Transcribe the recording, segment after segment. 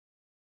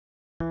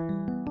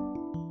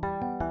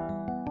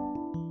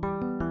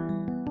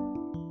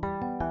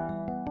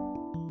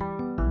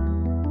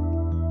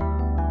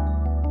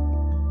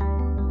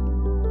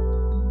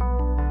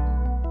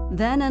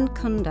Vernon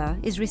Kunda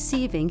is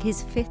receiving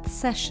his 5th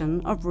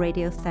session of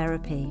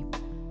radiotherapy.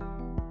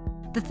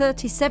 The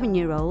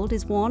 37-year-old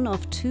is one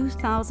of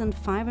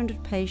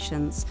 2,500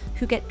 patients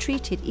who get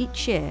treated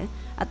each year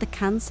at the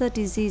Cancer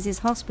Diseases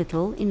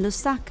Hospital in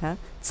Lusaka,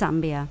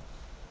 Zambia.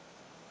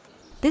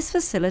 This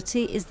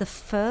facility is the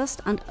first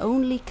and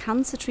only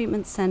cancer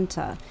treatment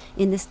centre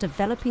in this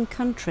developing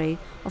country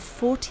of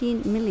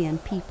 14 million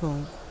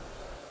people.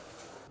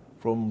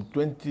 From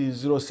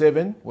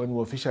 2007, when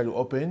we officially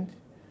opened,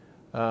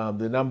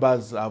 the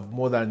numbers have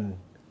more than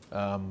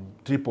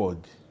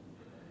tripled.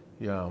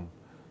 Yeah.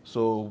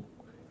 So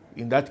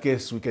in that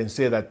case, we can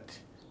say that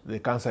the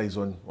cancer is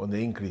on the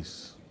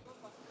increase.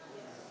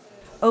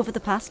 Over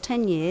the past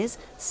 10 years,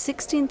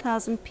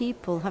 16,000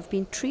 people have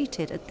been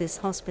treated at this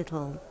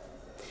hospital.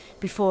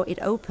 Before it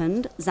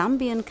opened,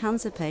 Zambian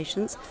cancer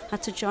patients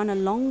had to join a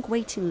long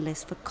waiting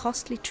list for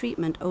costly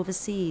treatment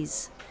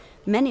overseas.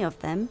 Many of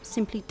them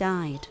simply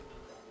died.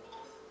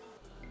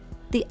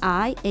 The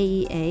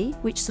IAEA,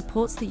 which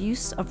supports the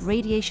use of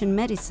radiation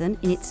medicine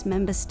in its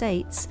member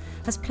states,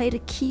 has played a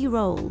key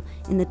role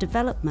in the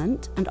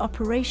development and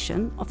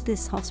operation of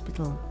this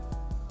hospital.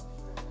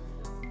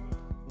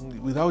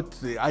 Without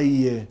the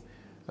IAEA,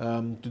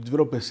 to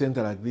develop a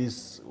center like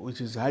this,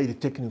 which is highly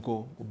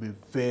technical, would be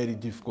very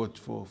difficult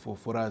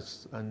for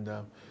us. And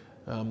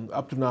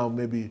up to now,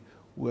 maybe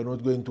we're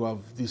not going to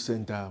have this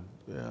center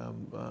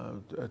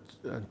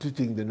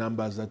treating the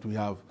numbers that we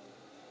have.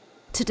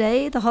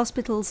 Today, the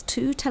hospital's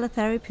 2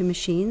 teletherapy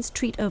machines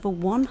treat over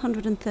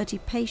 130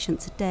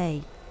 patients a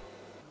day.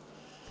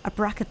 A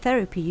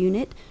brachytherapy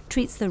unit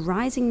treats the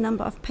rising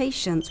number of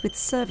patients with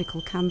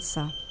cervical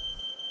cancer.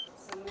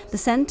 The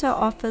centre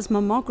offers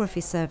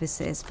mammography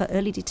services for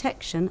early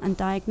detection and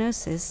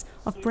diagnosis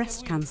of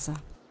breast cancer.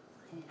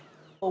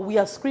 We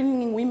are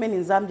screening women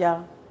in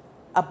Zambia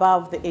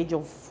above the age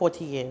of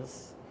 40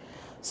 years.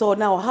 So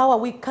now, how are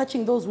we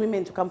catching those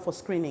women to come for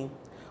screening?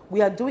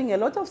 We are doing a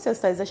lot of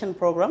sensitization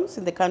programs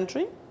in the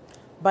country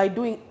by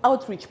doing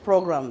outreach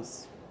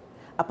programs.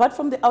 Apart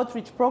from the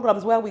outreach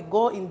programs where we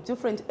go in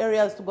different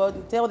areas to go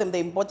and tell them the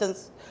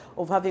importance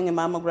of having a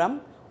mammogram,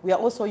 we are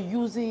also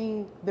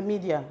using the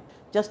media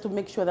just to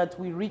make sure that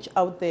we reach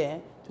out there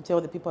to tell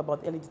the people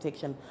about early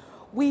detection.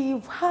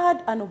 We've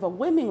had an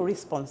overwhelming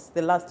response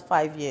the last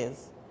 5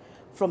 years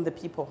from the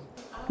people.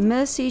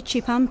 Mercy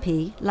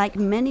Chipampi, like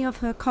many of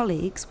her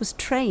colleagues, was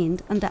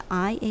trained under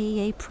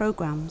IAEA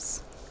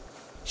programs.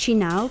 She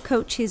now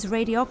coaches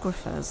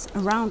radiographers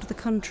around the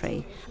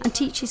country and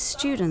teaches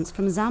students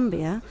from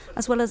Zambia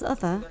as well as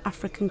other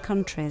African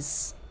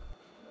countries.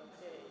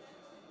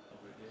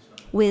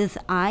 With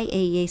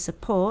IAEA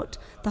support,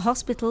 the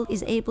hospital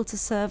is able to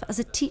serve as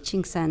a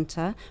teaching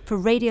centre for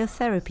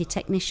radiotherapy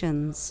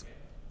technicians.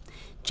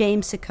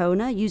 James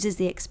Sikona uses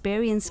the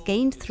experience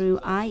gained through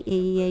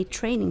IAEA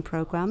training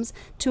programmes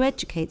to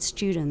educate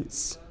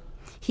students.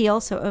 He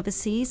also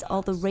oversees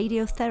all the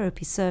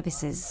radiotherapy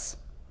services.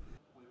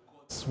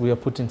 We are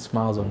putting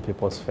smiles on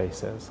people's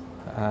faces,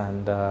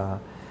 and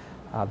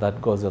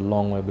that goes a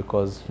long way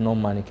because no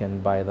money can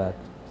buy that.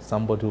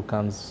 Somebody who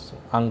comes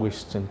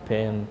anguished in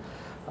pain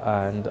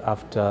and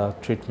after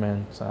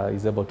treatment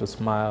is able to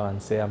smile and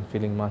say, "I'm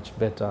feeling much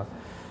better,"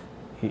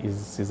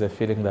 is a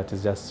feeling that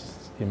is just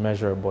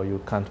immeasurable.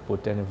 You can't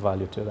put any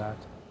value to that.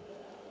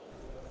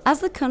 As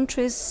the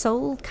country's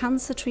sole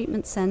cancer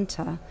treatment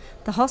centre,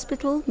 the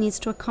hospital needs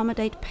to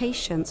accommodate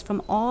patients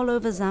from all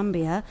over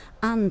Zambia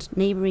and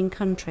neighbouring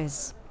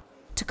countries.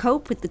 To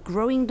cope with the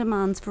growing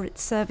demands for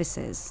its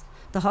services,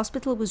 the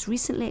hospital was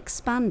recently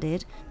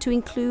expanded to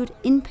include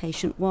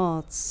inpatient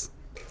wards.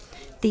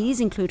 These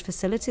include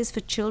facilities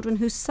for children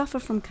who suffer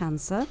from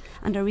cancer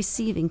and are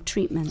receiving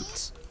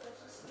treatment.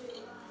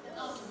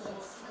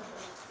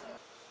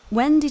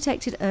 When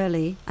detected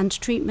early and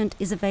treatment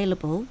is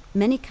available,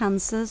 many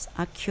cancers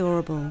are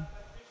curable.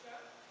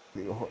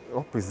 The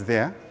hope is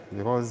there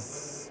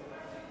because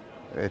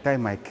the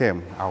time I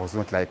came, I was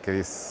not like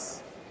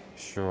this.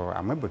 Sure,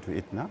 I'm able to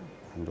eat now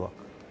and work.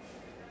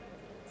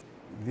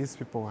 These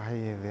people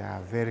here, they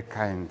are very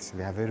kind,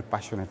 they are very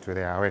passionate with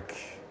their work.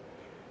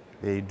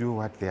 They do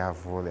what they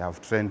have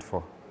trained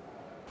for.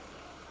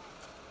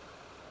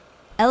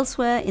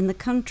 Elsewhere in the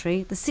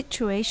country, the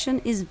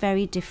situation is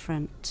very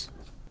different.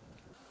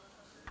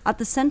 At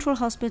the Central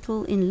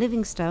Hospital in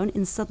Livingstone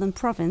in Southern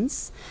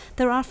Province,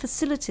 there are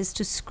facilities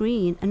to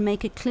screen and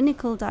make a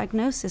clinical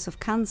diagnosis of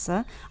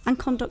cancer and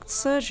conduct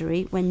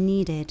surgery when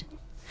needed.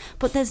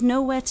 But there's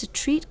nowhere to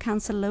treat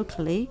cancer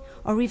locally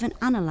or even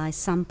analyse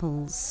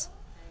samples.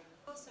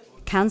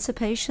 Cancer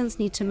patients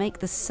need to make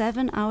the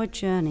 7-hour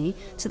journey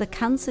to the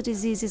Cancer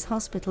Diseases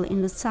Hospital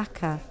in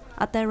Lusaka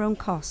at their own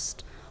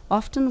cost,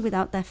 often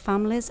without their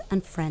families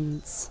and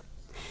friends.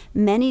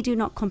 Many do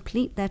not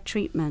complete their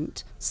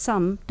treatment,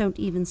 some don't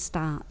even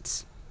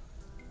start.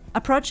 A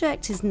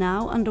project is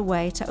now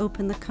underway to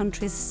open the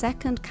country's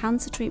 2nd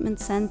cancer treatment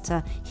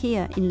centre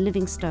here in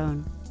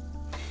Livingstone.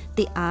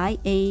 The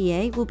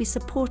IAEA will be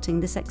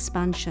supporting this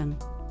expansion.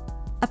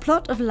 A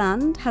plot of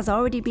land has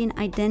already been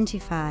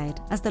identified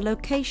as the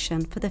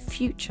location for the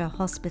future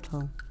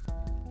hospital.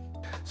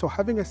 So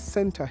having a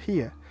center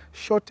here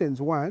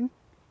shortens, one,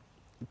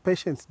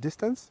 patient's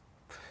distance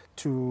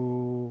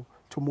to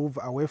move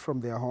away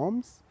from their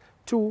homes.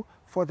 Two,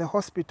 for the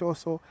hospital,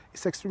 so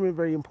it's extremely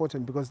very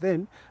important, because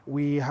then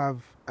we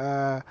have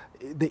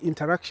the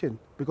interaction,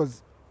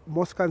 because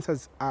most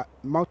cancers are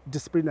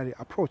multidisciplinary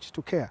approach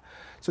to care.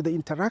 So the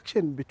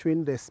interaction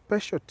between the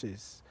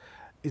specialties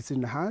is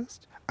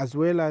enhanced, as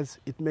well as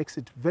it makes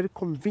it very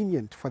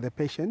convenient for the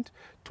patient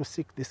to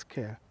seek this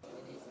care.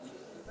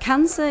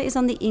 Cancer is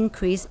on the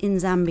increase in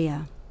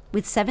Zambia,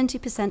 with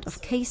 70%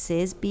 of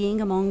cases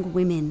being among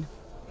women.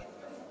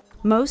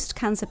 Most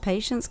cancer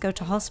patients go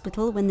to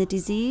hospital when the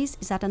disease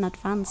is at an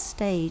advanced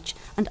stage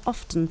and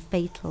often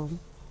fatal.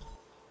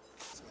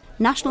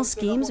 National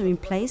schemes are in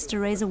place to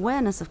raise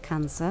awareness of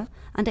cancer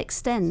and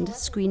extend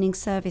screening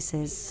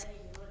services.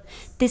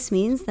 This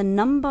means the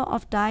number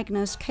of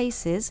diagnosed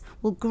cases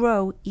will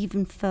grow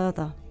even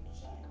further.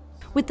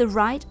 With the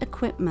right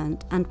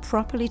equipment and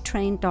properly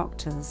trained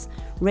doctors,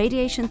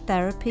 radiation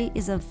therapy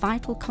is a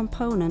vital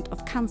component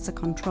of cancer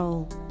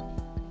control.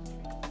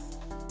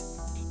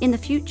 In the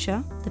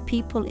future, the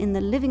people in the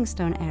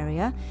Livingstone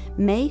area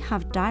may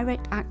have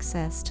direct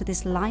access to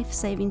this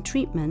life-saving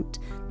treatment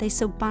they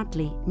so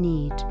badly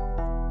need.